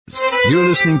You're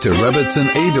listening to Rebbitzin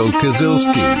Adol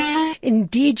Kozilski.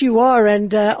 Indeed you are,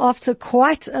 and after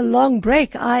quite a long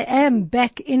break, I am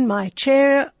back in my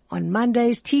chair on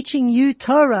Mondays teaching you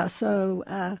Torah.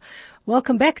 So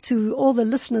welcome back to all the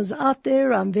listeners out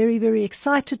there. I'm very, very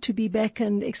excited to be back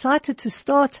and excited to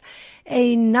start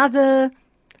another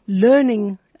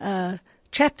learning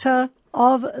chapter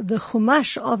of the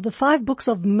Chumash, of the 5 books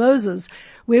of Moses,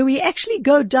 where we actually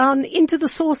go down into the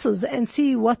sources and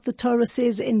see what the Torah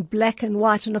says in black and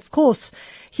white. And of course,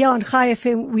 here on Chai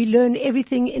FM, we learn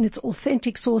everything in its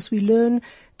authentic source. We learn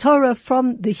Torah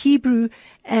from the Hebrew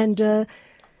and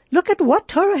look at what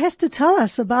Torah has to tell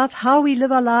us about how we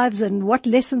live our lives and what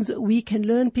lessons we can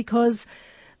learn, because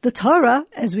the Torah,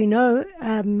 as we know,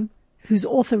 whose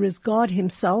author is God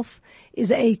himself,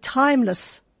 is a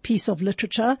timeless piece of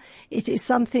literature. It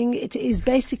is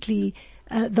basically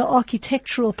the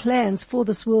architectural plans for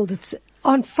this world. It's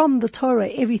from the Torah,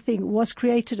 everything was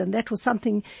created, and that was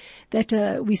something that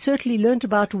we certainly learned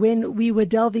about when we were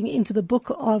delving into the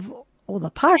book of, or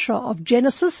the Parsha of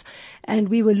Genesis, and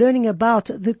we were learning about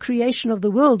the creation of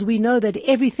the world. We know that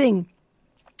everything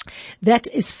that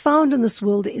is found in this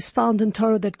world is found in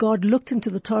Torah, that God looked into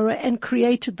the Torah and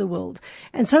created the world.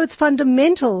 And so it's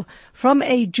fundamental from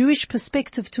a Jewish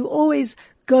perspective to always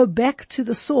go back to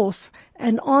the source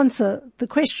and answer the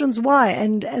questions why.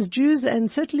 And as Jews,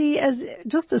 and certainly as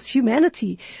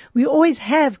humanity, we always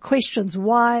have questions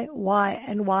why,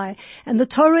 and why. And the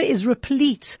Torah is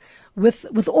replete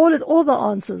with all the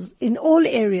answers in all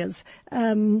areas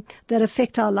that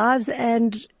affect our lives,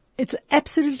 and it's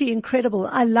absolutely incredible.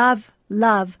 I love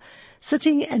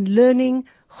sitting and learning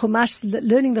Chumash,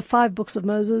 learning the 5 books of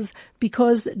Moses,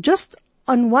 because just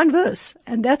on one verse,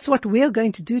 and that's what we're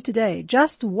going to do today,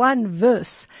 just one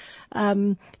verse,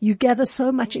 you gather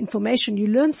so much information, you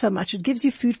learn so much, it gives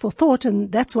you food for thought,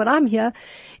 and that's what I'm here,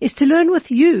 is to learn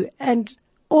with you. And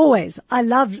always, I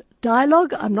love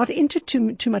dialogue. I'm not into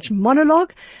too much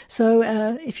monologue. So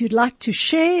if you'd like to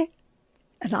share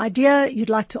an idea, you'd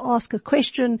like to ask a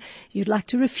question, you'd like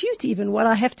to refute even what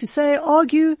I have to say,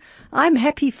 argue, I'm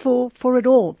happy for it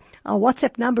all. Our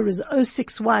WhatsApp number is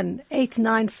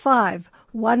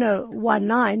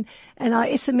 061-895-1019, and our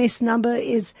SMS number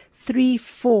is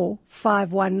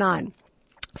 34519.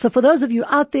 So for those of you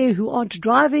out there who aren't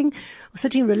driving or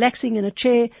sitting relaxing in a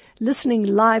chair, listening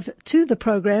live to the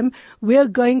program, we're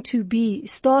going to be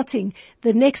starting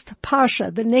the next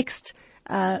parsha, the next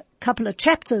couple of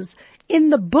chapters in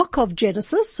the book of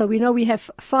Genesis. So we know we have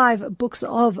 5 books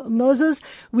of Moses.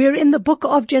 We're in the book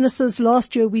of Genesis.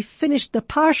 Last year we finished the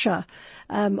parsha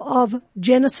of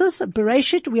Genesis,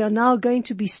 Bereshit. We are now going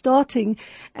to be starting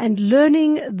and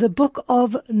learning the book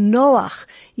of Noach.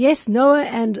 Yes, Noah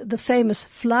and the famous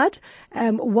flood.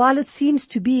 While it seems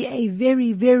to be a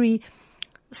very, very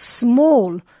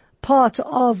small part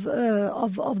of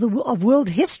world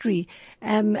history,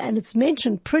 and it's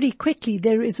mentioned pretty quickly,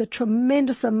 there is a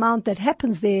tremendous amount that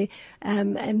happens there,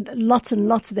 and lots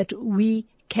that we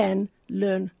can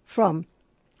learn from.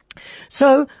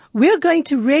 So we're going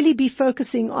to really be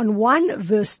focusing on one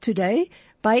verse today.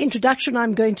 By introduction,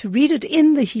 I'm going to read it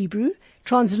in the Hebrew,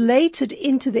 translate it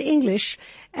into the English,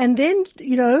 and then,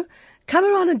 come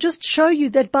around and just show you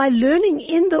that by learning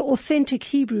in the authentic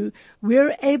Hebrew,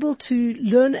 we're able to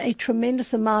learn a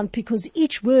tremendous amount, because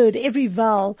each word, every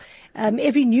vowel,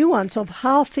 every nuance of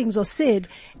how things are said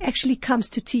actually comes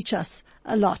to teach us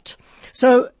a lot.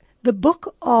 So the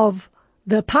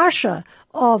Parsha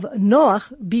of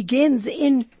Noach begins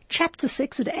in chapter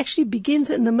 6. It actually begins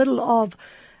in the middle of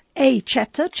a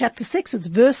chapter 6. It's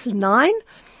verse 9.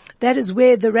 That is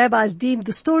where the rabbis deemed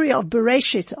the story of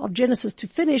Bereshit, of Genesis, to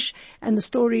finish, and the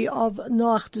story of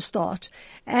Noach to start.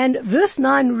 And verse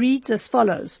 9 reads as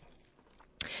follows: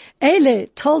 Ele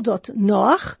toldot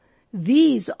Noach,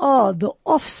 these are the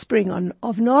offspring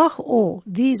of Noach, or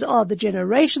these are the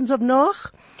generations of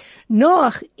Noach.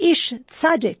 Noach ish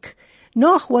tzaddik.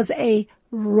 Noach was a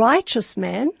righteous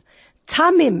man.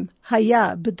 Tamim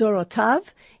haya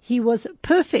bedorotav. He was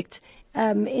perfect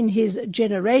in his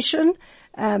generation.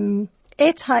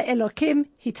 Et ha'elokim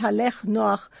hitalech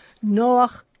Noach.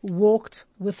 Noach walked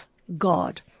with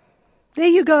God. There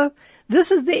you go.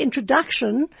 This is the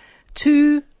introduction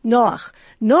to Noach.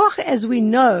 Noach, as we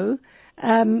know,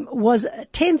 was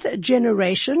 10th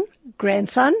generation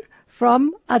grandson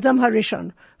from Adam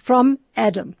Harishon, from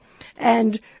Adam.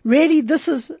 And really this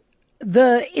is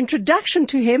the introduction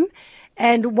to him.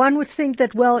 And one would think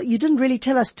that, well, you didn't really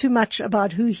tell us too much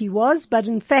about who he was, but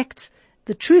in fact,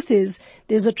 the truth is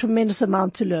there's a tremendous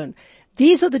amount to learn.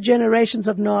 These are the generations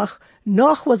of Noach.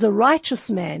 Noach was a righteous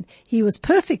man. He was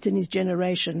perfect in his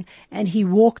generation, and he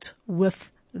walked with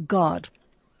God.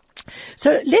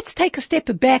 So let's take a step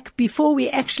back before we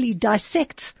actually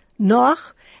dissect Noach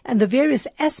and the various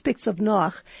aspects of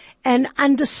Noach and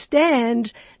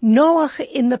understand Noach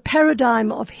in the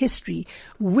paradigm of history.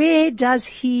 Where does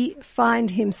he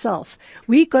find himself?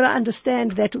 We've got to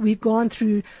understand that we've gone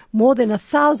through more than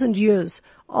 1,000 years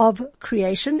of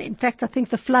creation. In fact, I think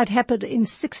the flood happened in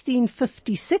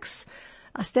 1656.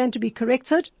 I stand to be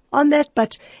corrected on that,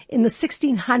 but in the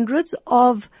 1600s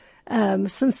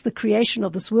since the creation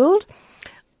of this world.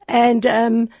 And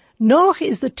Noach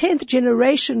is the 10th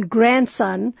generation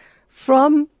grandson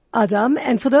from Adam.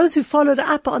 And for those who followed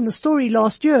up on the story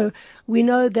last year, we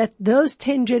know that those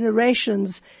 10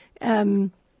 generations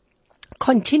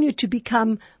continue to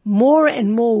become more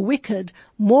and more wicked,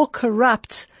 more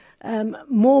corrupt,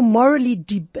 more morally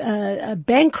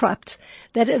bankrupt,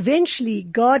 that eventually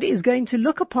God is going to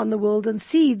look upon the world and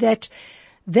see that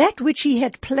which he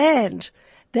had planned,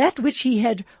 that which he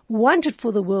had wanted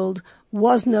for the world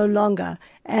was no longer,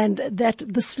 and that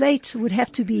the slate would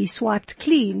have to be swiped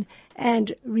clean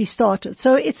and restarted.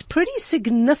 So it's pretty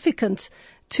significant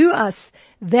to us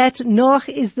that Noach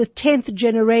is the 10th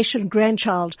generation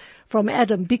grandchild from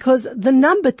Adam, because the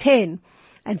number 10,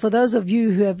 and for those of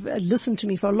you who have listened to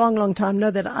me for a long, long time know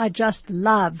that I just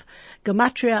love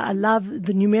gematria. I love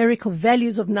the numerical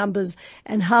values of numbers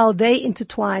and how they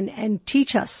intertwine and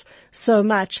teach us so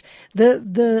much.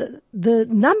 The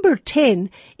number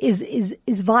 10 is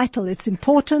vital. It's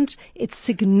important. It's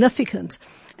significant.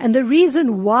 And the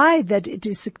reason why that it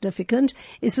is significant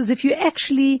is because if you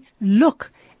actually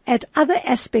look at other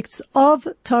aspects of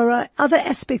Torah, other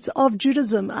aspects of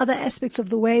Judaism, other aspects of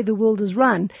the way the world is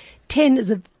run, 10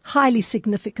 is a highly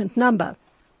significant number.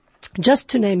 Just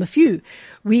to name a few,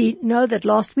 we know that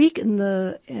last week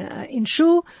in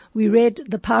Shul, we read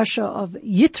the parsha of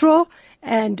Yitro,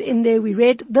 and in there we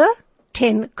read the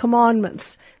 10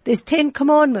 commandments. There's 10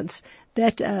 commandments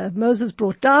that Moses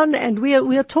brought down, and we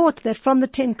are taught that from the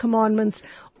 10 commandments,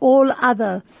 all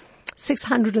other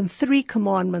 603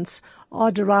 commandments are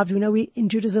derived. We know in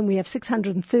Judaism we have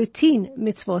 613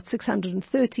 mitzvot,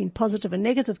 613 positive and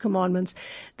negative commandments.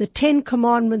 The 10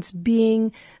 commandments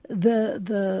being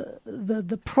the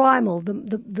primal,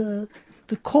 the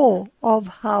core of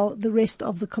how the rest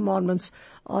of the commandments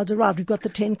are derived. We've got the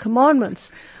 10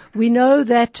 commandments. We know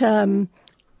that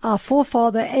our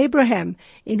forefather Abraham,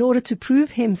 in order to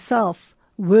prove himself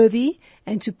worthy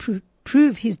and to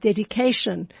prove his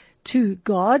dedication to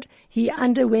God, he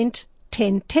underwent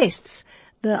 10 tests.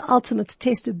 The ultimate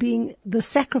test of being the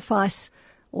sacrifice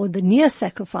or the near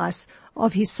sacrifice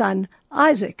of his son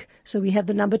Isaac. So we have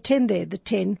the number 10 there, the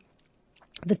 10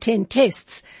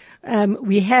 tests.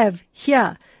 We have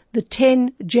here the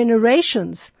 10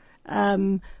 generations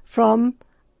from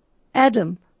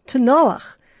Adam to Noach.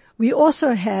 We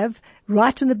also have,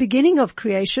 right in the beginning of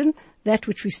creation, that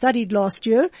which we studied last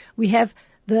year, we have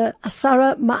the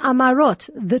Asara Ma'amarot,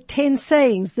 the 10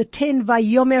 sayings, the 10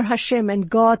 Vayomer Hashem, and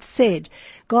God said.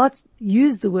 God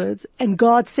used the words, and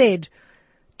God said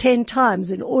 10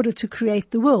 times in order to create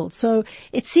the world. So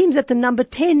it seems that the number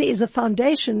 10 is a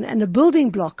foundation and a building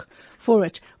block for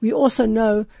it. We also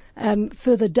know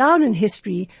further down in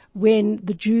history, when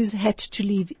the Jews had to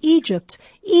leave Egypt,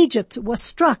 Egypt was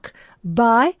struck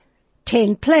by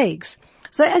 10 plagues.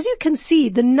 So as you can see,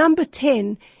 the number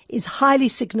 10 is highly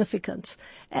significant.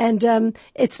 And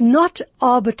it's not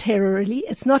arbitrarily,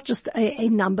 it's not just a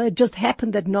number. It just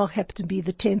happened that Noach happened to be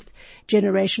the 10th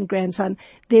generation grandson.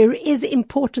 There is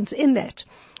importance in that.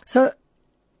 So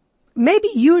maybe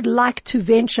you would like to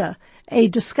venture a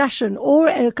discussion or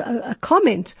a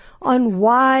comment on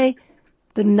why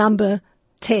the number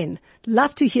 10.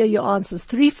 Love to hear your answers.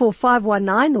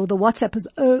 34519, or the WhatsApp is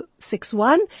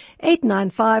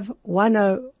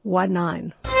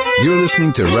 061-895-1019. You're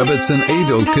listening to Rebbitzin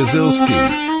Adol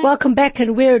Kazilski. Welcome back,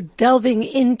 and we're delving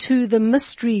into the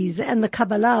mysteries and the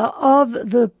Kabbalah of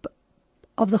the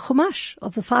Chumash,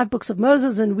 of the 5 books of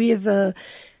Moses, and we've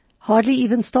hardly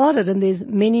even started, and there's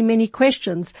many, many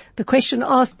questions. The question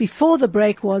asked before the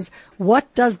break was,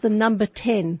 what does the number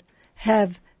 10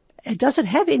 have? Does it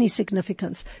have any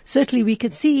significance? Certainly we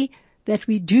could see that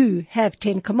we do have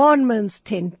 10 commandments,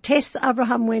 10 tests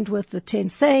Abraham went with, the 10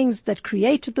 sayings that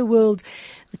created the world,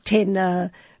 the 10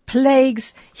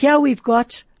 plagues. Here we've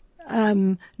got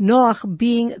Noach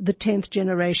being the 10th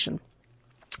generation.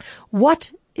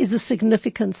 What is the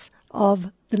significance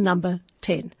of the number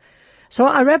 10? So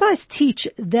our rabbis teach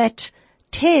that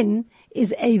 10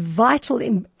 is a vital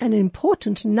and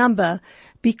important number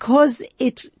because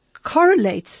it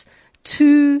correlates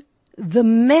to the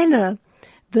manner,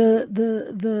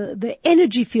 the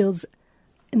energy fields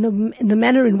in the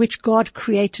manner in which God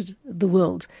created the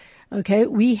world. Okay,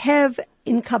 we have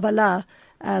in Kabbalah,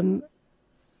 an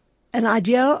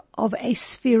idea of a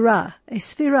sphere of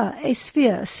energy,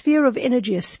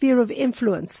 a sphere of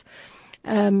influence.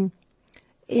 In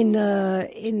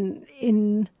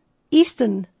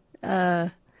Eastern,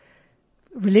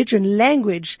 religion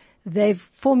language, they've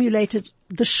formulated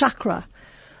the chakra.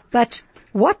 But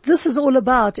what this is all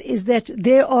about is that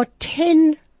there are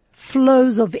 10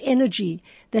 flows of energy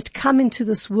that come into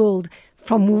this world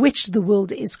from which the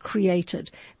world is created.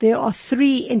 There are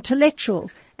 3 intellectual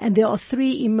and there are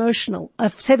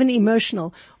 7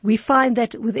 emotional. We find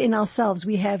that within ourselves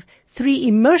we have 3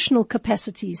 emotional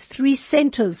capacities, 3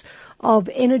 centers of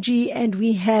energy, and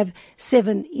we have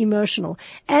 7 emotional.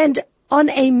 And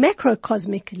on a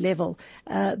macrocosmic level,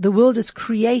 the world is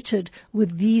created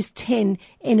with these 10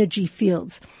 energy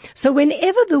fields. So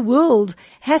whenever the world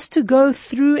has to go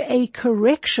through a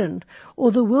correction,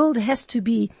 or the world has to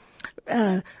be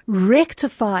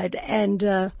rectified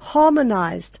and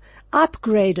harmonized,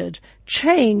 upgraded,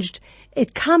 changed,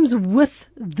 it comes with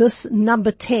this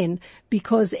number 10,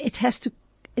 because it has to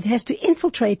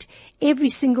infiltrate every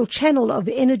single channel of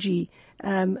energy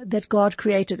that God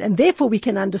created. And therefore we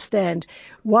can understand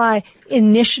why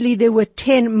initially there were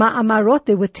 10 ma'amarot,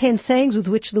 there were 10 sayings with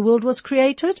which the world was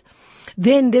created.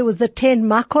 Then there was the 10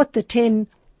 makot, the 10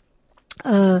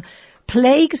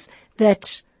 plagues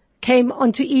that came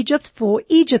onto Egypt, for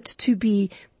Egypt to be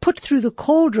put through the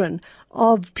cauldron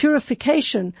of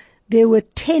purification. There were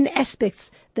 10 aspects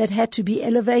that had to be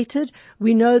elevated.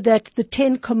 We know that the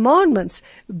 10 commandments,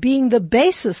 being the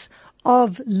basis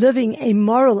of living a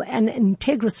moral and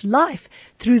integrous life,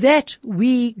 through that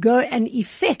we go and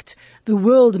effect the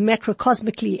world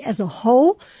macrocosmically as a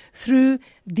whole through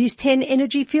these 10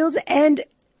 energy fields. And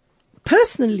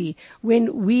personally,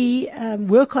 when we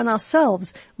work on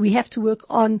ourselves, we have to work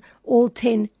on all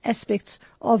 10 aspects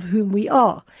of whom we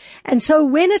are. And so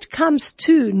when it comes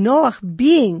to Noach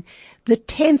being the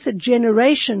 10th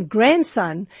generation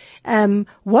grandson,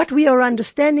 what we are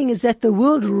understanding is that the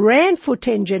world ran for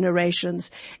 10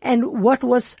 generations, and what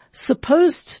was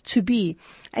supposed to be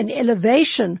an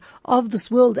elevation of this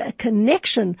world, a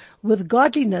connection with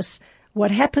godliness,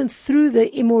 what happened through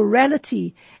the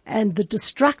immorality and the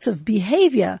destructive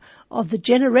behavior of the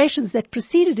generations that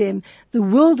preceded him, the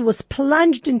world was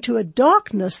plunged into a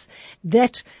darkness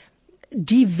that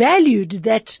devalued,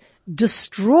 that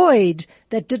destroyed,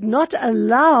 that did not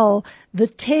allow the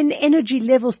 10 energy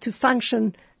levels to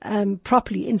function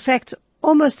properly. In fact,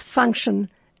 almost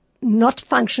not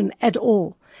function at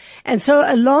all. And so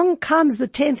along comes the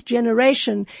 10th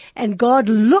generation, and God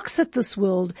looks at this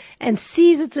world and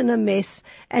sees it's in a mess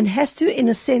and has to, in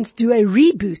a sense, do a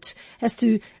reboot, has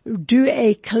to do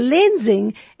a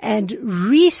cleansing and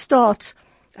restart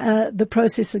the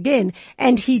process again.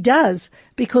 And he does,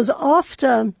 because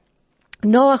after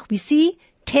Noach, we see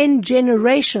 10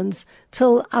 generations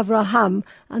until Abraham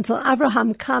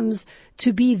comes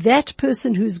to be that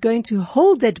person who's going to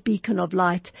hold that beacon of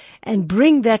light and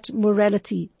bring that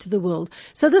morality to the world.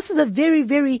 So this is a very,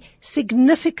 very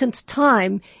significant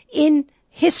time in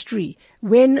history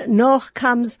when Noach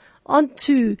comes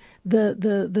onto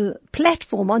the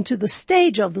platform, onto the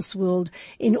stage of this world,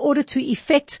 in order to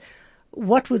effect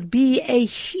what would be a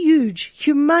huge,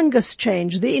 humongous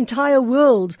change. The entire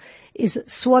world is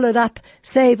swallowed up,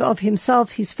 save of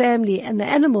himself, his family, and the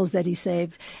animals that he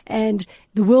saved, and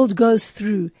the world goes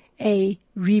through a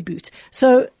reboot.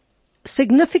 So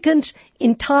significant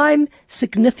in time,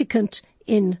 significant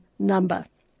in number.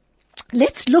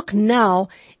 Let's look now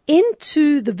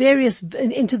into the verse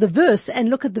and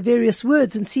look at the various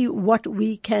words and see what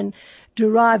we can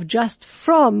derive just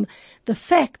from the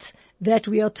fact that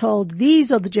we are told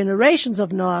these are the generations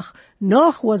of Noach.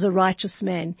 Noach was a righteous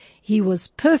man. He was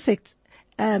perfect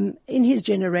in his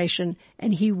generation,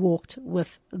 and he walked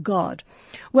with God.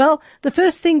 Well, the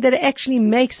first thing that actually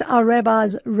makes our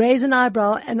rabbis raise an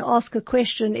eyebrow and ask a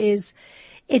question is,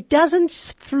 it doesn't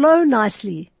flow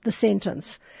nicely, the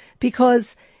sentence,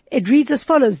 because it reads as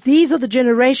follows: these are the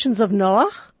generations of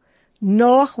Noach.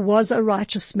 Noach was a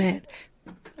righteous man.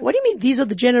 What do you mean, these are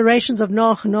the generations of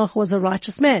Noach? Noach was a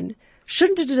righteous man.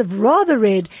 Shouldn't it have rather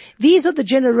read, these are the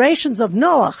generations of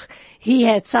Noach? He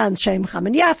had sons, Shem, Ham,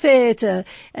 and Yafet.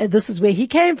 This is where he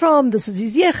came from. This is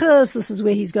his yeches. This is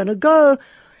where he's going to go.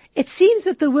 It seems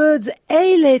that the words,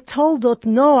 Eile toldot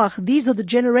Noach, these are the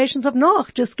generations of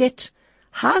Noach, just get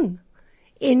hung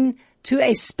into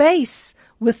a space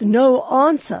with no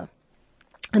answer.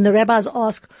 And the rabbis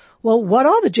ask, well, what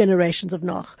are the generations of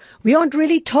Noach? We aren't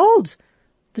really told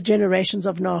the generations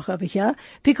of Noach over here,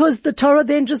 because the Torah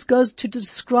then just goes to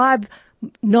describe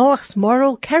Noach's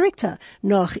moral character.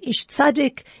 Noach ish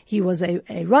tzaddik, he was a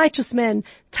righteous man.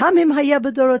 Tamim haya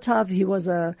b'dorotav, he was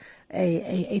a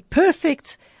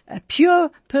perfect, a pure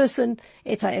person.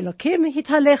 Et ha'elokim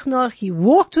hitalech Noach, he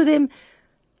walked with him.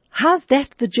 How's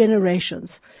that the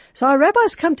generations? So our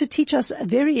rabbis come to teach us a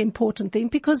very important thing,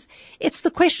 because it's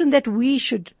the question that we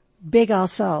should beg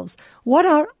ourselves. What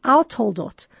are our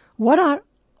toldot? What are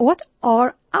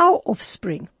our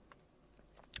offspring?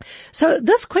 So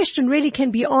this question really can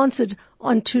be answered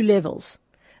on two levels.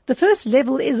 The first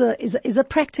level is a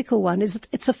practical one,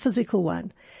 it's a physical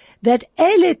one. That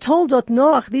ele toldot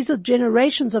Noach, these are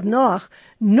generations of Noach.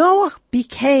 Noach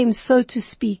became, so to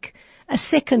speak, a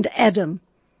second Adam.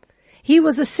 He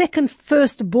was a second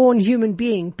firstborn human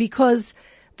being, because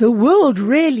the world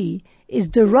really is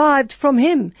derived from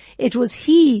him. It was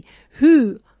he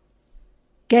who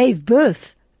gave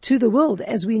birth to the world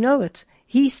as we know it.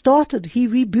 He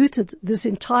rebooted this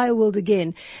entire world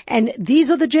again. And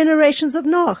these are the generations of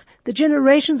Noach. The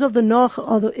generations of the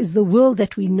Noach is the world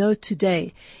that we know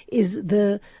today, is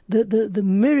the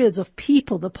myriads of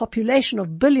people, the population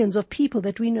of billions of people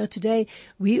that we know today.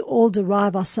 We all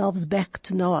derive ourselves back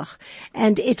to Noach.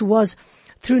 And it was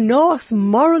through Noach's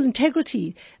moral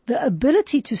integrity, the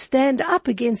ability to stand up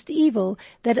against evil,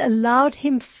 that allowed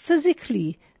him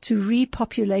physically to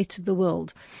repopulate the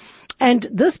world. And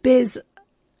this bears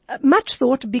much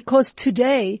thought, because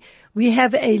today we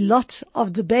have a lot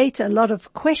of debate, a lot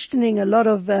of questioning, a lot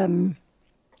of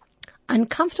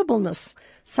uncomfortableness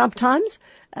sometimes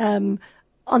in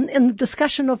the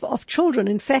discussion of children.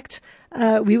 In fact,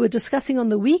 we were discussing on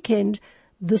the weekend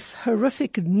this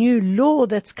horrific new law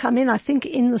that's come in, I think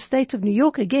in the state of New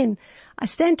York again. I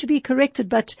stand to be corrected,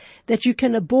 but that you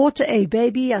can abort a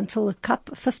baby until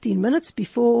 15 minutes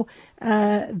before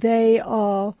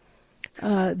they're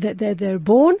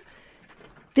born.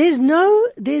 There's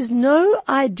no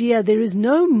idea, there is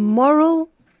no moral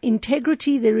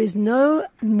integrity, there is no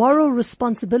moral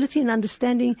responsibility in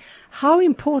understanding how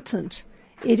important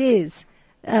it is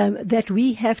that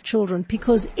we have children,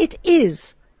 because it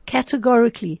is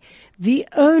categorically the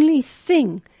only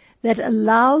thing that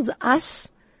allows us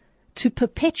to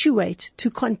perpetuate, to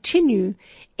continue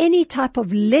any type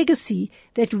of legacy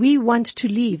that we want to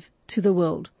leave to the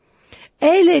world.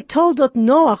 Ele toldot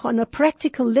Noach on a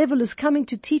practical level is coming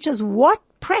to teach us what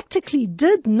practically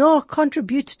did Noach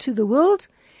contribute to the world.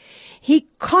 He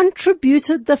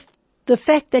contributed the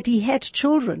fact that he had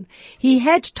children. He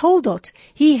had toldot.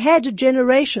 He had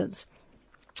generations.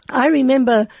 I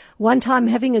remember one time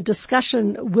having a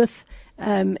discussion with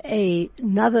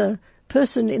another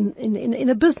person in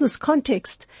a business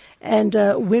context, and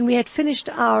when we had finished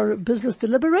our business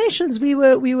deliberations, we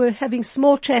were having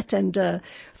small chat and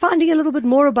finding a little bit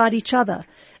more about each other.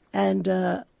 And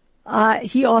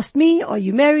he asked me, "Are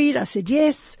you married?" I said,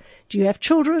 "Yes." "Do you have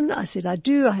children?" I said, "I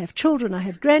do. I have children. I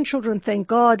have grandchildren, thank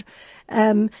God."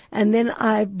 And then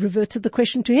I reverted the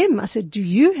question to him. I said, "Do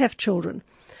you have children?"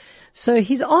 So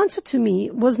his answer to me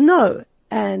was no.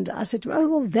 And I said, "Oh,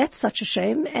 well, that's such a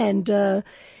shame." And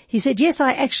he said, "Yes,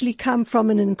 I actually come from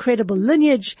an incredible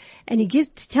lineage." And he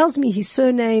tells me his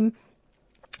surname.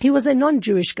 He was a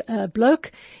non-Jewish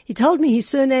bloke. He told me his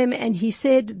surname, and he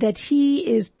said that he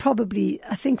is probably,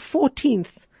 I think,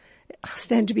 14th. I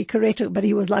stand to be corrected, but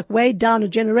he was like way down a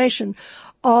generation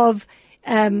of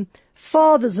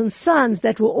fathers and sons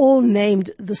that were all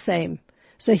named the same.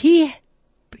 So he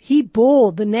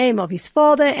bore the name of his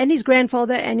father and his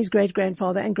grandfather and his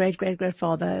great-grandfather and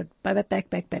great-great-grandfather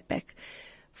back.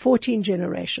 14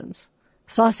 generations.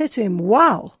 So I said to him,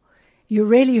 "Wow, you're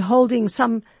really holding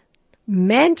some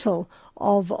mantle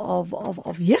of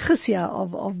yichus,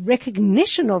 of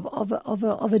recognition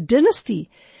of a dynasty."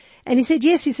 And he said,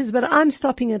 "Yes," he says, "but I'm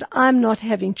stopping it. I'm not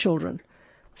having children."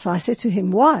 So I said to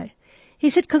him, "Why?" He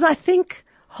said, "Because I think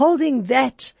holding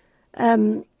that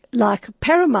like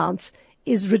paramount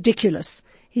is ridiculous."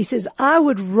 He says, "I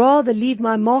would rather leave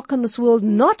my mark on this world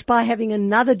not by having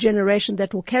another generation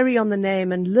that will carry on the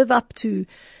name and live up to,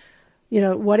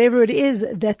 whatever it is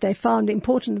that they found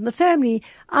important in the family.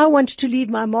 I want to leave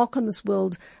my mark on this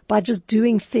world by just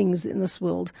doing things in this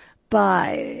world,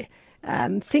 by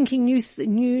thinking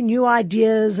new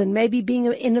ideas and maybe being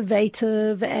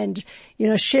innovative and,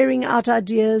 sharing out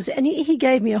ideas." And he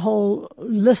gave me a whole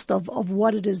list of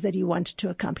what it is that he wanted to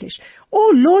accomplish.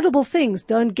 All laudable things,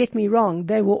 don't get me wrong.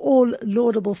 They were all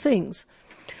laudable things.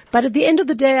 But at the end of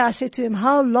the day, I said to him,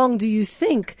 "How long do you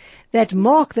think that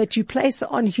mark that you place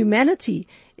on humanity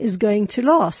is going to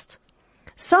last?"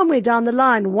 Somewhere down the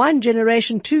line, 1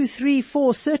 generation, 2, 3,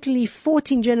 4, certainly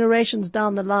 14 generations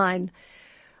down the line,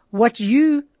 what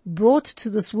you brought to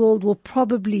this world will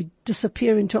probably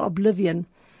disappear into oblivion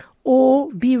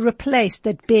or be replaced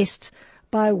at best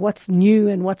by what's new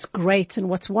and what's great and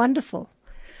what's wonderful.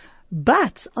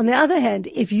 But on the other hand,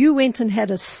 if you went and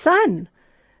had a son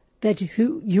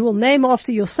who you will name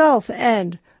after yourself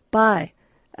and by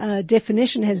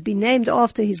definition has been named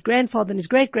after his grandfather and his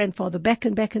great-grandfather back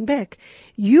and back and back,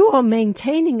 you are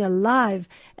maintaining alive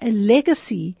a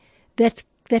legacy that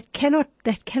cannot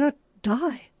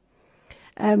die.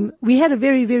 We had a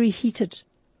very, very heated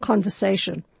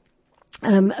conversation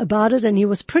about it, and he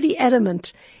was pretty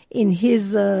adamant in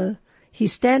his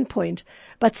standpoint.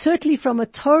 But certainly from a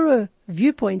Torah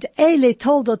viewpoint, Eile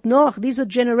toldot Noach, these are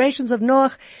generations of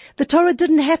Noach. The Torah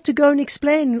didn't have to go and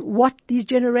explain what these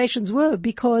generations were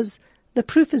because the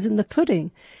proof is in the pudding.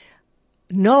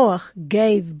 Noach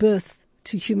gave birth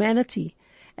to humanity,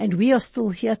 and we are still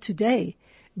here today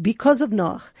because of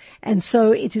Noach. And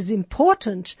so it is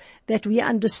important that we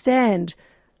understand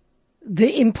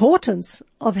the importance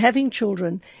of having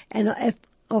children and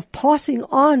of passing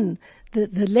on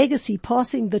the legacy,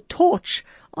 passing the torch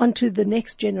onto the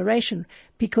next generation,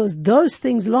 because those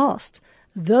things last.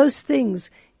 Those things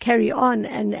carry on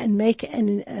and make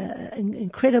an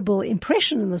incredible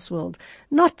impression in this world.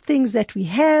 Not things that we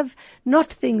have,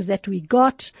 not things that we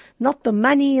got, not the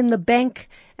money in the bank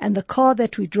and the car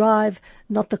that we drive,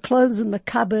 not the clothes in the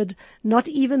cupboard, not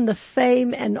even the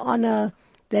fame and honor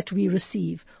that we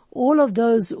receive. All of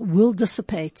those will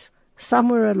dissipate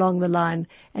somewhere along the line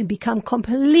and become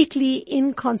completely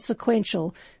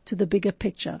inconsequential to the bigger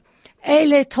picture.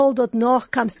 Eile toldot Noach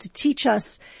comes to teach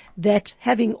us that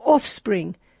having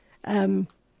offspring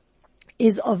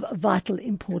is of vital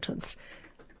importance.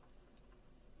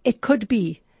 It could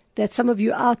be that some of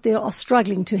you out there are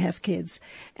struggling to have kids,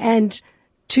 and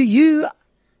to you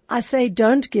I say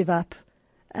don't give up,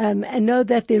 and know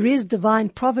that there is divine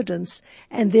providence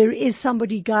and there is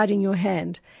somebody guiding your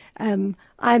hand.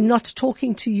 I'm not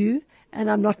talking to you and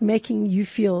I'm not making you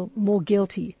feel more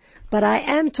guilty, but I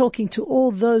am talking to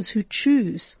all those who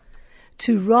choose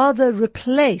to rather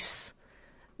replace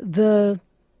the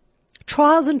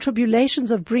trials and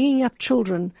tribulations of bringing up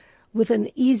children with an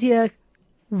easier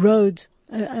road,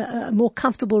 a more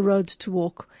comfortable road to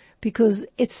walk, because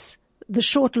it's the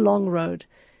short, long road.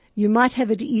 You might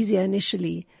have it easier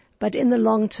initially, but in the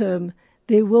long term,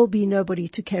 there will be nobody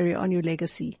to carry on your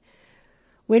legacy.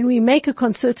 When we make a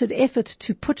concerted effort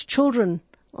to put children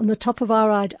on the top of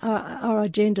our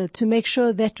agenda, to make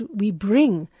sure that we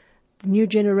bring the new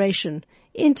generation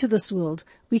into this world,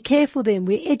 we care for them,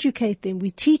 we educate them,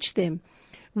 we teach them,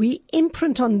 we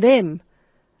imprint on them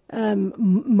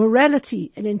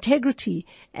morality and integrity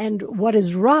and what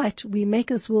is right, we make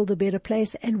this world a better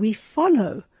place, and we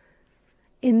follow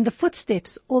in the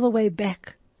footsteps all the way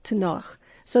back to Noach.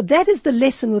 So that is the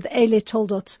lesson with Eile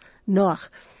toldot Noach.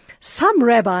 Some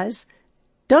rabbis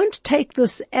don't take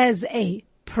this as a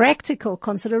practical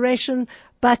consideration,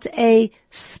 but a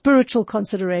spiritual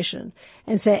consideration,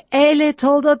 and say, Eile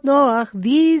toldot Noach,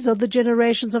 these are the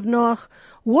generations of Noach.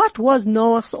 What was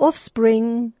Noach's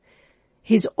offspring?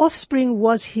 His offspring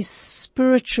was his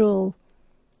spiritual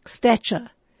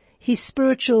stature, his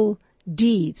spiritual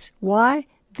deeds. Why?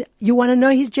 You want to know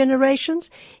his generations?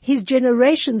 His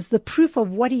generations, the proof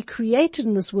of what he created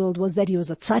in this world was that he was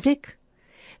a tzaddik,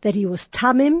 that he was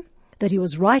tamim, that he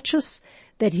was righteous,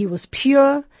 that he was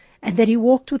pure, and that he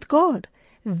walked with God.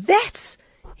 That's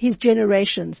his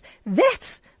generations.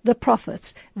 That's the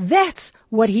prophets. That's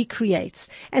what he creates.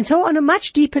 And so on a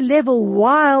much deeper level,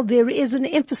 while there is an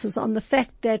emphasis on the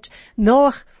fact that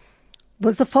Noach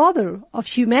was the father of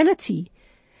humanity,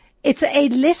 it's a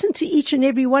lesson to each and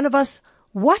every one of us.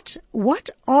 What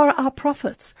are our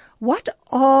prophets? What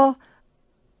are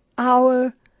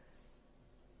our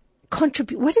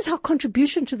what is our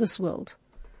contribution to this world?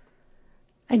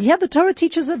 And here the Torah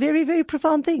teaches a very, very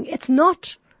profound thing. It's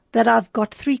not that I've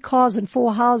got 3 cars and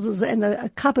 4 houses and a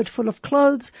cupboard full of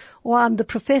clothes, or I'm the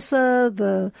professor,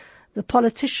 the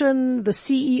politician, the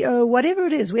CEO, whatever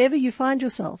it is, wherever you find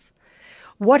yourself.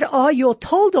 What are your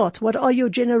toldot? What are your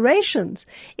generations?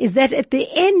 Is that at the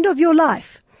end of your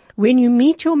life, when you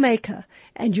meet your Maker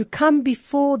and you come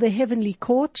before the heavenly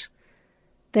court,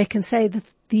 they can say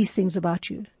these things about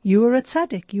you. You were a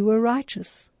tzaddik, you were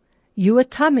righteous, you were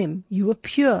tamim, you were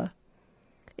pure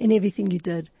in everything you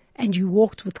did, and you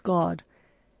walked with God.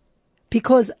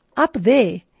 Because up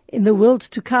there in the world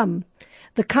to come,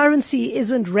 the currency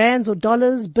isn't rands or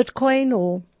dollars, Bitcoin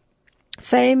or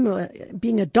fame, or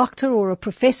being a doctor or a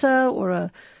professor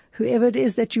or whoever it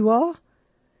is that you are.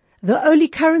 The only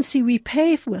currency we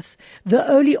pay with, the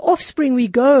only offspring we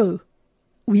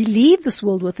leave this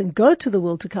world with and go to the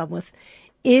world to come with,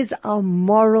 is our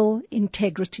moral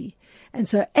integrity. And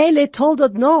so Ele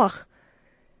toldot Noach.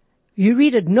 You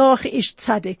read it, Noach ish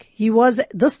tzaddik. He was,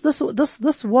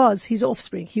 this was his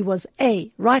offspring. He was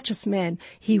a righteous man.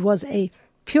 He was a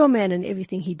pure man in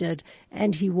everything he did,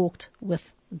 and he walked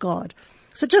with God.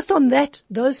 So just on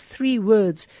those 3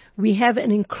 words, we have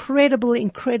an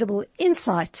incredible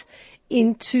insight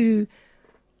into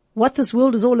what this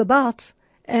world is all about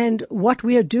and what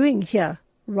we are doing here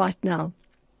right now.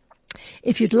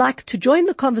 If you'd like to join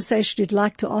the conversation, you'd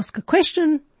like to ask a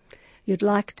question, you'd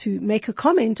like to make a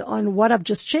comment on what I've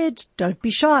just shared, don't be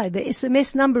shy. The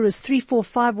SMS number is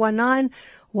 34519,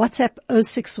 WhatsApp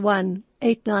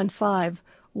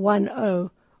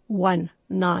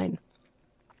 061-895-1019.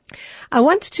 I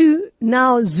want to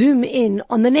now zoom in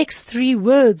on the next 3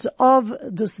 words of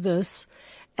this verse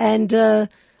and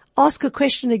ask a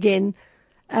question again,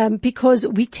 because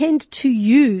we tend to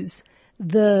use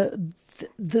the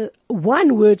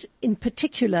one word in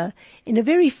particular in a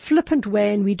very flippant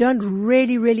way, and we don't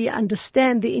really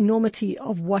understand the enormity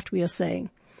of what we are saying.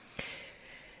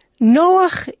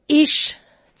 Noach ish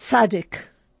tzaddik.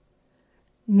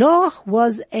 Noach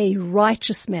was a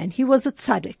righteous man. He was a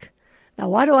tzaddik. Now,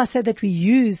 why do I say that we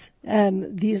use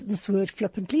this word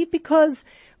flippantly? Because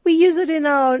we use it in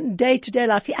our day-to-day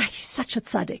life. He's such a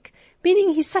tzaddik,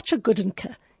 meaning he's such a good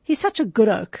unke. He's such a good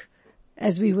oak,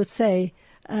 as we would say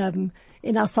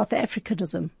in our South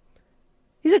Africanism.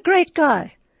 He's a great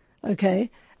guy. Okay.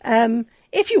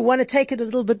 If you want to take it a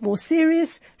little bit more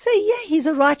serious, say, yeah, he's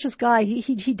a righteous guy.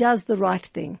 He does the right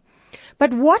thing.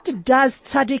 But what does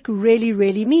tzaddik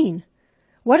really mean?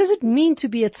 What does it mean to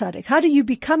be a tzaddik? How do you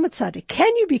become a tzaddik?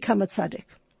 Can you become a tzaddik?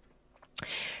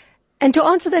 And to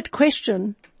answer that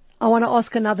question, I want to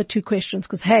ask another 2 questions,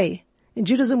 because hey, in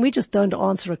Judaism we just don't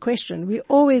answer a question. We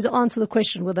always answer the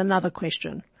question with another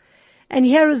question. And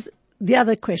here is the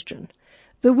other question.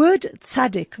 The word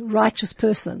tzaddik, righteous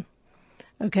person,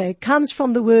 okay, comes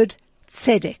from the word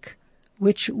tzedek,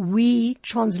 which we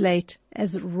translate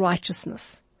as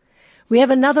righteousness. We have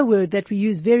another word that we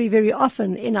use very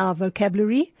often in our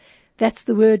vocabulary. That's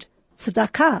the word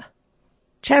tzedakah,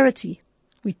 charity.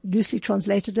 We loosely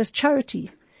translate it as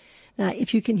charity. Now,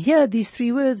 if you can hear these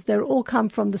 3 words, they all come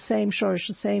from the same shorish,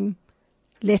 the same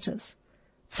letters.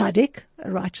 Tzaddik, a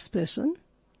righteous person,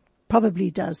 probably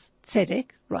does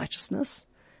tzedek, righteousness,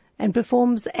 and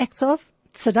performs acts of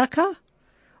tzedakah,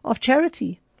 of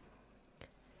charity.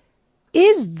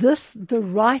 Is this the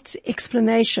right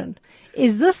explanation?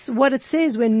 Is this what it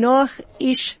says when Noach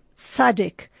ish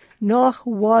tzaddik? Noach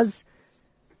was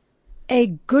a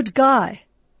good guy.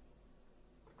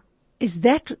 Is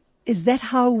that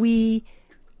how we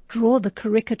draw the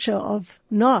caricature of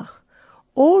Noach?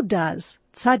 Or does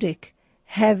tzaddik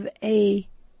have a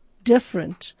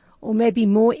different or maybe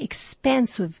more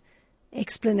expansive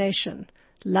explanation?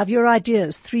 Love your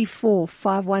ideas.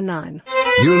 34519.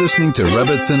 You're listening to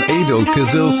Rebbitzin Adol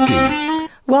Kazilski.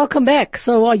 Welcome back.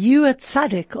 So are you a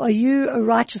tzaddik? Are you a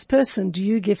righteous person? Do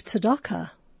you give tzedakah?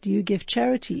 Do you give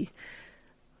charity?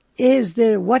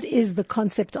 What is the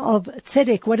concept of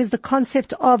tzedek? What is the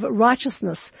concept of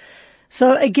righteousness?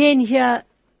 So again here,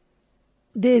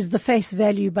 there's the face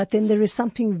value, but then there is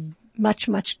something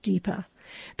much deeper.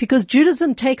 Because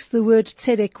Judaism takes the word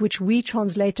tzedek, which we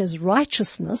translate as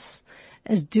righteousness,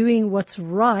 as doing what's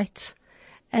right,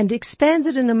 and expands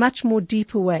it in a much more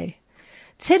deeper way.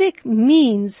 Tzedek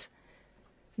means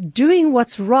doing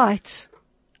what's right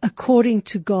according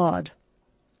to God.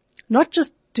 Not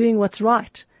just doing what's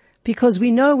right, because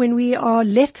we know when we are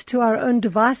left to our own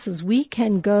devices, we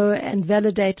can go and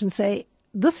validate and say,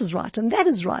 this is right, and that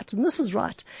is right, and this is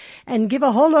right, and give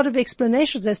a whole lot of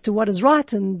explanations as to what is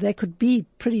right, and they could be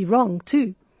pretty wrong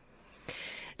too.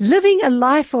 Living a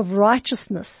life of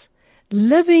righteousness,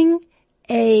 living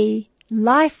a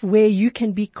life where you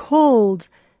can be called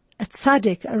a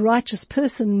tzaddik, a righteous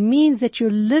person, means that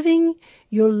you're living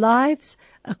your lives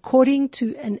according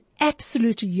to an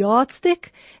absolute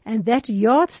yardstick, and that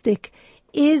yardstick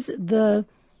is the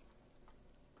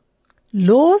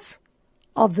laws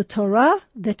of the Torah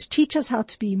that teach us how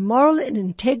to be moral and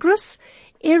integrous,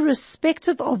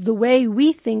 irrespective of the way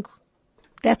we think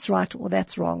that's right or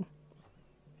that's wrong.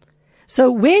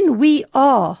 So when we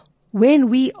are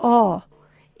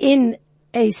in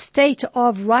a state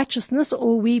of righteousness,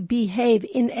 or we behave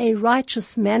in a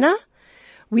righteous manner,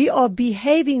 we are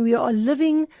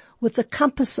living with the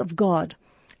compass of God.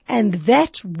 And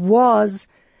that was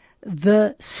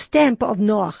the stamp of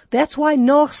Noach. That's why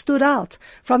Noach stood out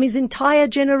from his entire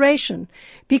generation,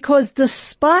 because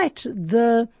despite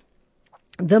the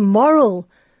moral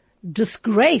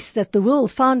disgrace that the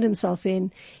world found himself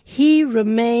in, he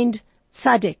remained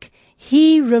tzaddik.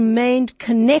 he remained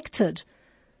connected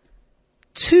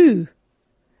to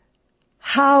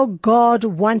how God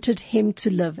wanted him to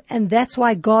live. And that's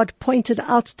why God pointed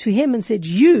out to him and said,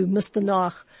 you, Mr.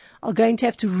 Noach, are going to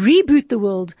have to reboot the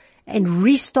world and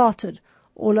restart it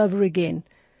all over again,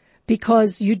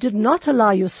 because you did not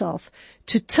allow yourself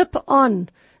to tip on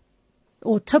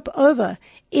or tip over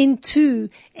into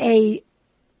a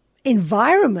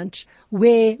environment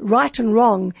where right and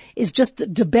wrong is just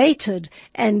debated,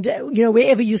 and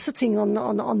wherever you're sitting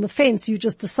on the fence, you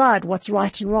just decide what's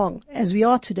right and wrong. As we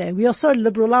are today, we are so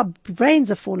liberal, our brains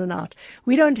have fallen out.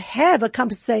 We don't have a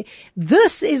compass to say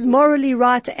this is morally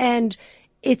right, and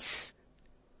it's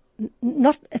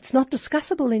not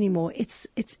discussable anymore. It's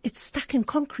stuck in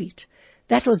concrete.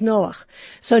 That was Noach.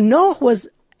 So Noach was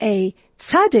a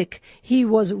tzaddik. He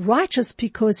was righteous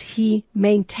because he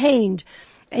maintained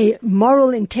a moral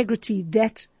integrity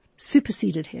that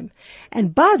superseded him.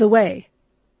 And by the way,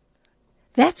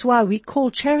 that's why we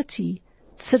call charity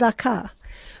tzedakah.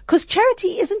 Because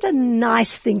charity isn't a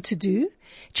nice thing to do.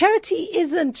 Charity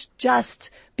isn't just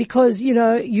because,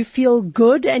 you feel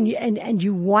good and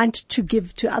you want to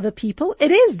give to other people.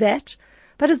 It is that,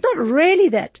 but it's not really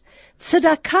that.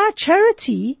 Tzedakah,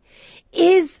 charity,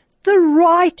 is the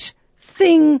right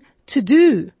thing to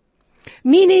do.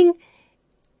 Meaning,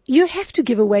 you have to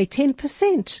give away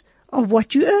 10% of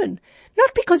what you earn.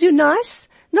 Not because you're nice,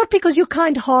 not because you're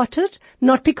kind-hearted,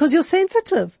 not because you're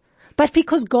sensitive, but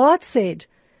because God said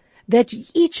that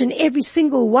each and every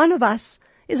single one of us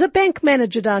is a bank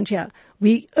manager down here.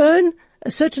 We earn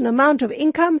a certain amount of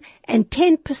income and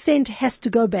 10% has to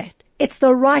go back. It's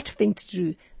the right thing to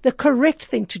do, the correct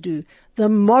thing to do, the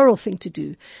moral thing to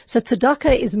do. So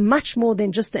tzedakah is much more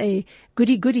than just a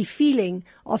goody-goody feeling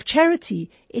of charity.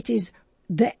 It is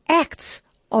the acts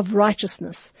of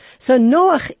righteousness. So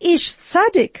Noach ish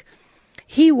tzaddik,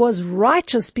 he was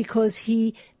righteous because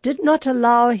he did not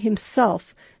allow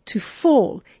himself to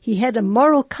fall. He had a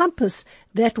moral compass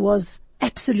that was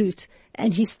absolute,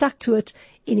 and he stuck to it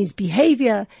in his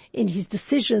behavior, in his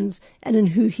decisions, and in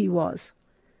who he was.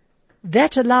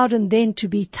 That allowed him then to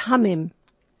be tamim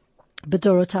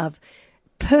b'dorotav,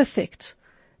 perfect,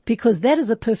 because that is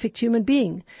a perfect human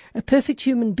being. A perfect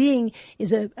human being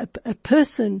is a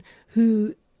person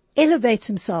who elevates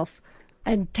himself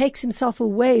and takes himself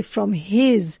away from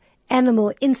his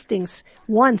animal instincts,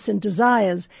 wants and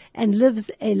desires, and lives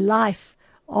a life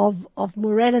of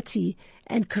morality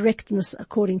and correctness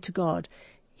according to God.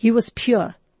 He was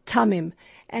pure, tamim.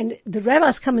 And the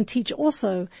rabbis come and teach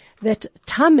also that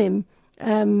tamim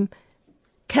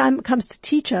comes to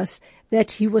teach us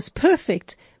that he was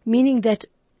perfect, meaning that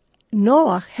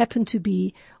Noah happened to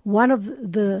be one of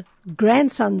the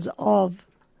grandsons of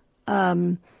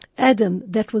Adam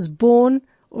that was born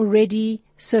already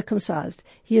circumcised.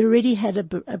 He already had a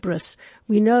bris.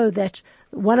 We know that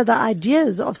one of the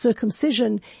ideas of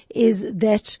circumcision is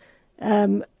that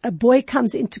a boy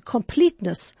comes into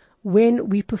completeness when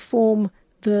we perform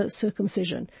the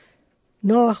circumcision.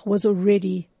 Noah was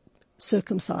already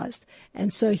circumcised,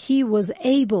 and so he was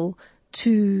able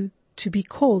to be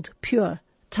called pure,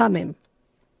 tamim.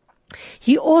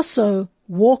 He also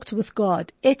walked with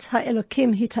God. Et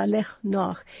ha'elokim hitalech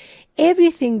Noach.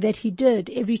 Everything that he did,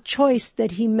 every choice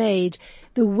that he made,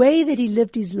 the way that he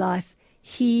lived his life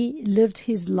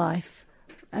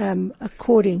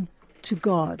according to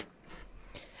God.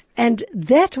 And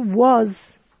that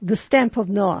was the stamp of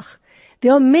Noach.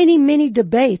 There are many, many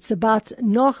debates about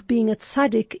Noach being a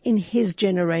tzaddik in his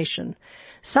generation.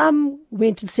 Some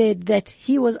went and said that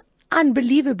he was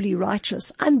unbelievably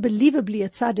righteous, unbelievably a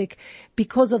tzaddik,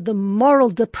 because of the moral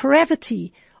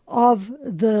depravity of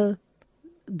the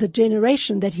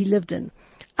generation that he lived in.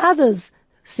 Others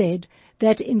said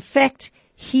that in fact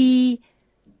he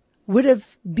would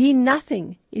have been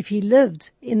nothing if he lived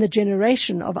in the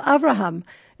generation of Abraham.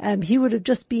 He would have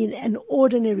just been an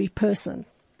ordinary person.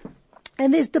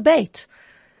 And there's debate,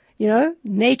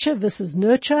 nature versus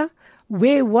nurture.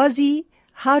 Where was he?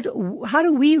 How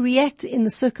do we react in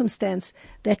the circumstance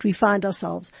that we find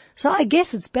ourselves? So I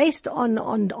guess it's based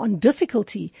on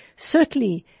difficulty.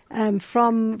 Certainly,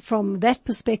 from that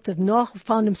perspective, Noach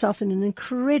found himself in an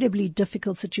incredibly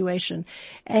difficult situation.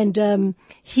 And,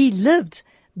 he lived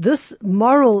this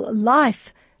moral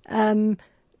life,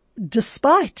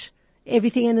 despite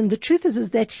everything. And the truth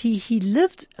is that he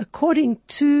lived according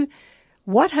to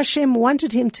what Hashem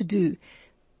wanted him to do.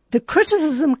 The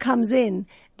criticism comes in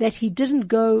that he didn't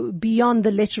go beyond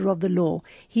the letter of the law.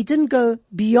 He didn't go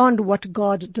beyond what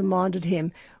God demanded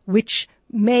him, which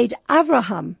made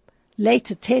Abraham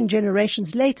later, 10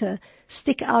 generations later,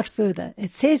 stick out further.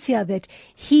 It says here that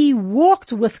he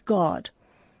walked with God.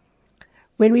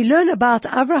 When we learn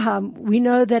about Abraham, we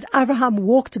know that Abraham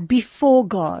walked before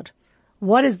God.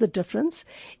 What is the difference?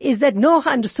 Is that Noach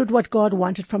understood what God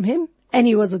wanted from him, and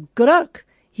he was a good oak.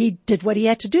 He did what he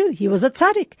had to do. He was a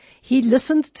tzaddik. He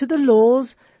listened to the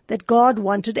laws that God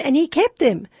wanted, and he kept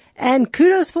them. And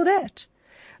kudos for that.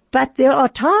 But there are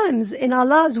times in our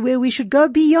lives where we should go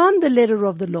beyond the letter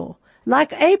of the law.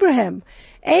 Like Abraham.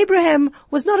 Abraham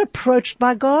was not approached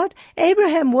by God.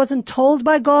 Abraham wasn't told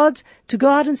by God to go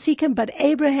out and seek him, but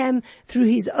Abraham, through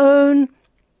his own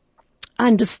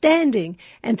understanding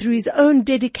and through his own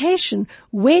dedication,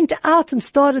 went out and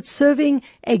started serving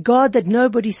a God that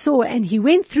nobody saw. And he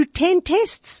went through 10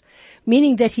 tests,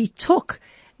 meaning that he took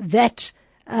that,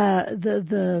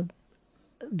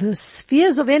 the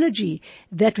spheres of energy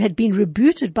that had been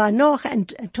rebooted by Noach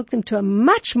and took them to a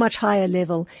much, much higher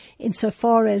level,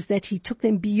 insofar as that he took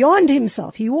them beyond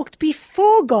himself. He walked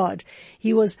before God.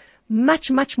 He was much,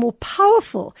 much more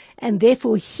powerful, and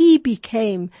therefore he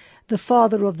became the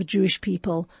father of the Jewish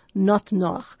people, not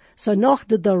Noach. So Noach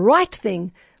did the right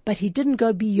thing, but he didn't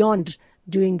go beyond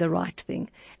doing the right thing.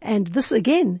 And this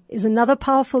again is another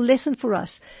powerful lesson for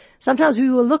us. Sometimes we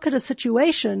will look at a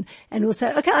situation and we'll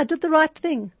say, okay, I did the right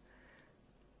thing.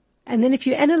 And then if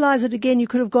you analyze it again, you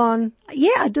could have gone,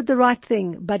 yeah, I did the right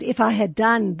thing. But if I had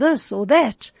done this or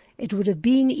that, it would have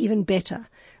been even better.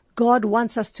 God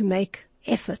wants us to make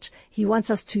effort. He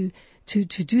wants us to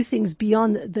do things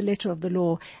beyond the letter of the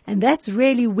law. And that's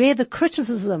really where the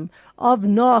criticism of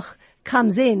Noach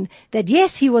comes in, that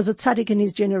yes, he was a tzaddik in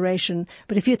his generation,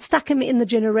 but if you had stuck him in the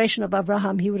generation of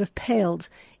Abraham, he would have paled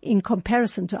in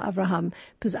comparison to Abraham,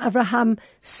 because Abraham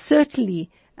certainly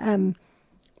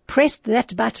pressed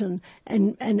that button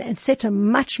and set a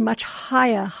much, much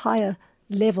higher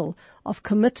level of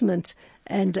commitment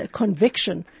and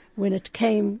conviction when it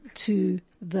came to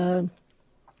the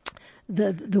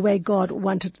way God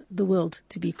wanted the world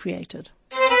to be created.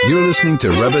 You're listening to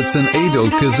Rebbitzin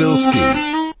Adel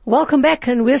Kazilski. Welcome back,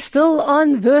 and we're still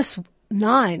on verse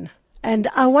 9. And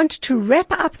I want to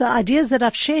wrap up the ideas that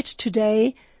I've shared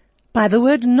today by the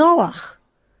word Noach.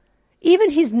 Even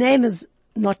his name is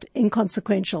not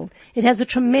inconsequential. It has a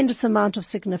tremendous amount of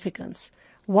significance.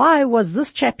 Why was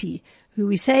this chappie, who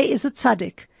we say is a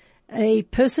tzaddik, a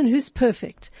person who's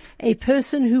perfect, a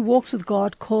person who walks with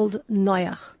God, called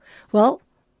Noach? Well,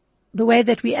 the way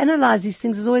that we analyze these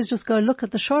things is always just go look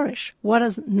at the shorish. What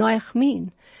does Noach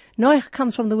mean? Noach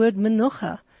comes from the word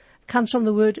menucha, comes from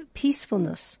the word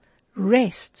peacefulness,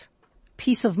 rest,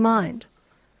 peace of mind.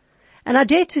 And I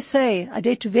dare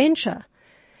to venture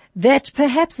that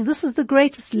perhaps this is the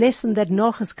greatest lesson that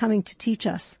Noach is coming to teach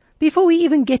us, before we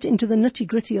even get into the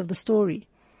nitty-gritty of the story.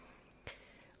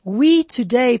 We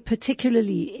today,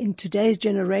 particularly in today's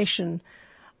generation,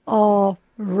 are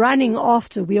running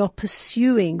after, we are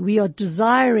pursuing, we are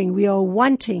desiring, we are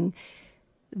wanting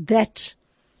that,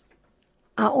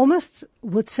 I almost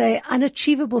would say,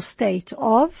 unachievable state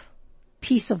of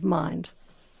peace of mind.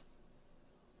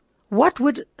 What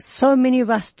would so many of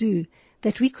us do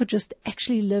that we could just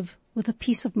actually live with a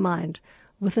peace of mind,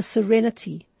 with a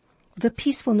serenity, with a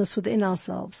peacefulness within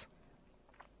ourselves?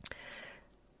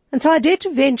 And so I dare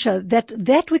to venture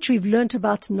that which we've learnt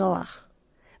about Noach,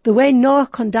 the way Noah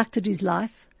conducted his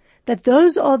life, that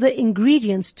those are the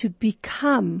ingredients to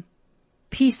become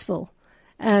peaceful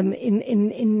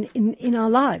in our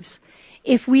lives.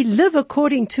 If we live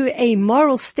according to a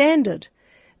moral standard,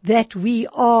 that we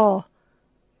are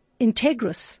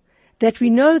integrous, that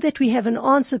we know that we have an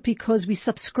answer because we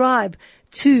subscribe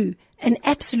to an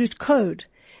absolute code,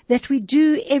 that we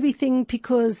do everything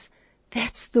because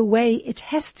that's the way it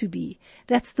has to be,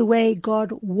 that's the way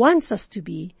God wants us to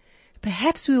be,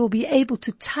 perhaps we will be able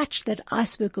to touch that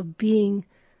iceberg of being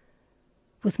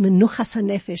with menuchas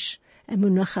hanefesh and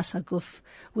menuchas haguf,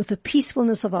 with the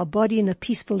peacefulness of our body and the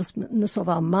peacefulness of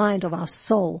our mind, of our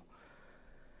soul.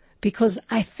 Because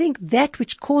I think that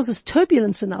which causes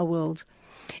turbulence in our world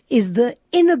is the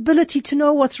inability to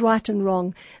know what's right and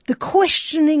wrong, the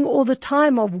questioning all the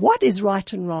time of what is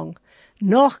right and wrong.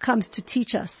 Noach comes to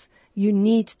teach us you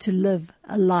need to live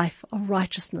a life of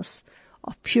righteousness,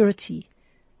 of purity,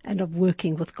 and of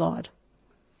working with God.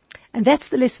 And that's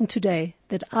the lesson today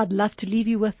that I'd love to leave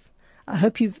you with. I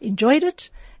hope you've enjoyed it.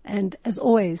 And as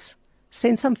always,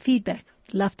 send some feedback.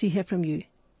 Love to hear from you.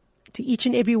 To each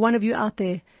and every one of you out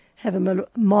there, have a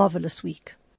marvelous week.